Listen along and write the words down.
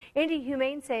Indy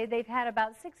Humane say they've had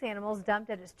about 6 animals dumped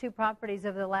at its 2 properties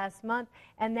over the last month,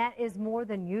 and that is more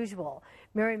than usual.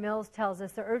 Mary Mills tells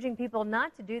us they're urging people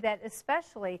not to do that,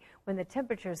 especially when the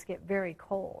temperatures get very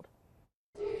cold.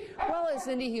 Well, as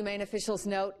Indy Humane officials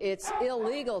note, it's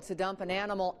illegal to dump an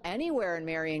animal anywhere in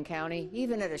Marion County,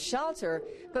 even at a shelter.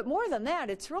 But more than that,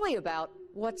 it's really about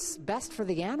what's best for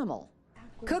the animal.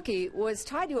 Cookie was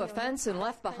tied to a fence and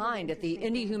left behind at the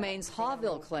Indy Humane's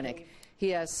Hawville Clinic. He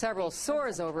has several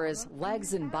sores over his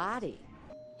legs and body.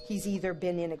 He's either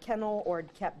been in a kennel or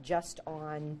kept just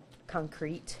on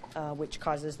concrete, which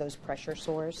causes those pressure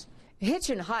sores. Hitch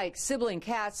and Hike, sibling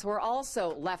cats, were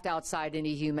also left outside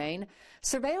Indy Humane.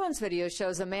 Surveillance video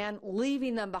shows a man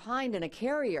leaving them behind in a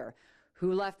carrier.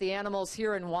 Who left the animals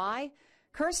here and why?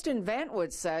 Kirsten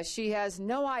Vantwood says she has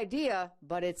no idea,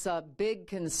 but it's a big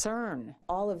concern.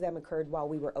 All of them occurred while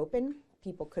we were open.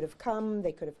 People could have come,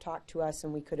 they could have talked to us,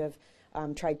 and we could have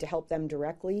tried to help them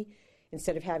directly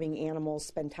instead of having animals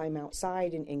spend time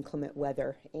outside in inclement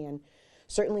weather. And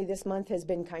certainly this month has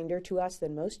been kinder to us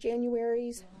than most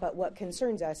Januaries, but what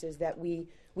concerns us is that we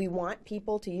want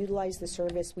people to utilize the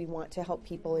service, we want to help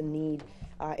people in need,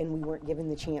 and we weren't given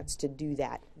the chance to do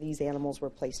that. These animals were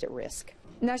placed at risk.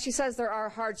 Now, she says there are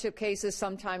hardship cases.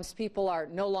 Sometimes people are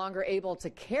no longer able to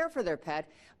care for their pet,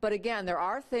 but again, there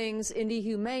are things Indy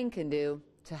Humane can do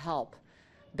to help.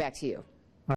 Back to you.